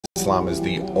Islam is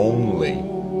the only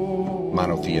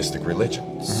monotheistic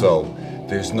religion. So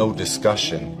there's no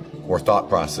discussion or thought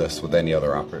process with any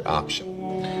other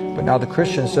option. But now the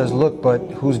Christian says, look, but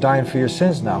who's dying for your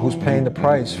sins now? Who's paying the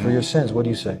price for your sins? What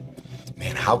do you say?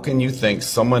 Man, how can you think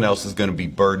someone else is going to be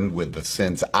burdened with the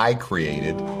sins I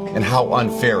created? And how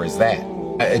unfair is that?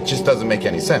 It just doesn't make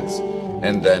any sense.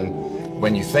 And then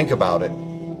when you think about it,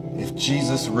 if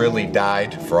Jesus really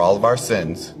died for all of our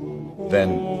sins,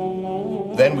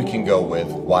 then we can go with,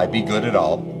 why be good at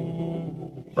all?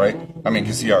 Right? I mean,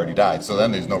 because he already died, so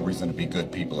then there's no reason to be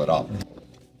good people at all.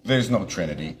 There's no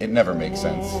Trinity. It never makes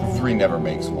sense. Three never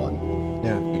makes one.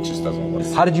 Yeah. It just doesn't work.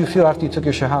 How did you feel after you took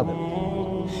your Shahada?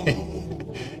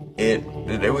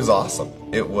 It was awesome.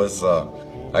 It was,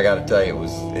 I gotta tell you,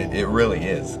 it really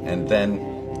is. And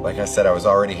then, like I said, I was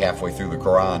already halfway through the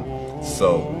Quran,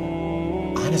 so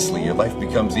honestly, your life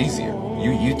becomes easier.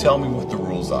 You tell me what the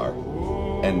rules are,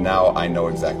 and now I know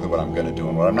exactly what I'm gonna do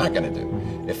and what I'm not gonna do.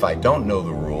 If I don't know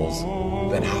the rules,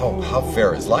 then how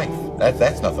fair is life?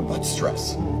 That's nothing but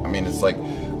stress. I mean, it's like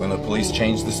when the police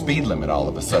change the speed limit all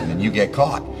of a sudden and you get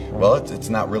caught. Well, it's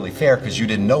not really fair because you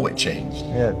didn't know it changed.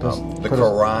 Yeah, the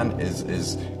Quran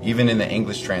is even in the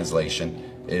English translation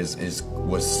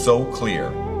was so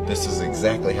clear. This is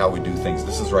exactly how we do things.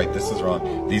 This is right, this is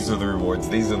wrong. These are the rewards,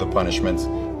 these are the punishments.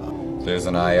 There's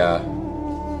an ayah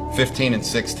 15 and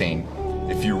 16.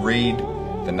 If you read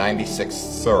the 96th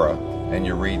surah and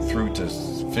you read through to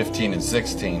 15 and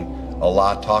 16,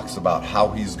 Allah talks about how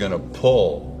He's going to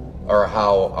pull, or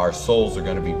how our souls are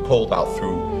going to be pulled out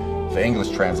through. The English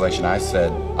translation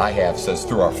says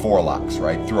through our forelocks,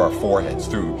 right? Through our foreheads,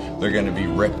 they're going to be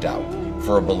ripped out.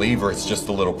 For a believer, it's just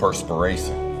a little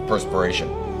perspiration.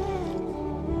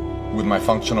 With my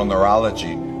functional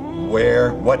neurology,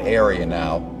 what area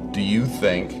now do you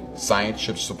think science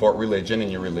should support religion and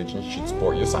your religion should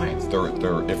support your science?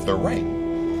 If they're right.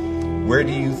 Where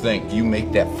do you think you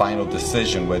make that final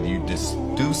decision whether you just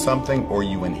do something or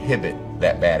you inhibit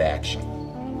that bad action?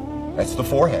 That's the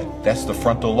forehead. That's the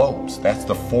frontal lobes. That's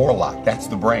the forelock. That's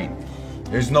the brain.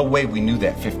 There's no way we knew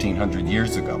that 1,500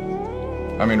 years ago.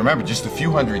 I mean, remember, just a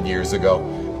few hundred years ago,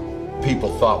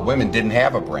 people thought women didn't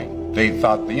have a brain. They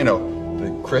thought,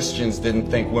 the Christians didn't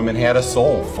think women had a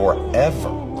soul forever,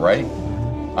 right?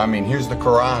 I mean, here's the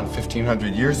Quran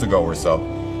 1,500 years ago or so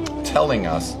telling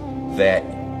us that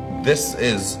this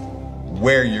is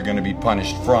where you're going to be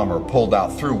punished from or pulled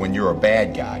out through when you're a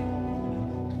bad guy.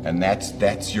 And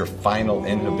that's your final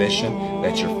inhibition,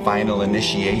 that's your final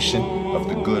initiation of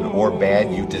the good or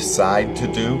bad you decide to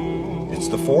do. It's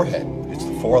the forehead, it's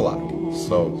the forelock.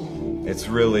 So it's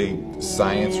really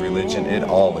science, religion, it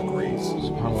all agrees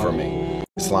for me.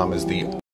 Islam is the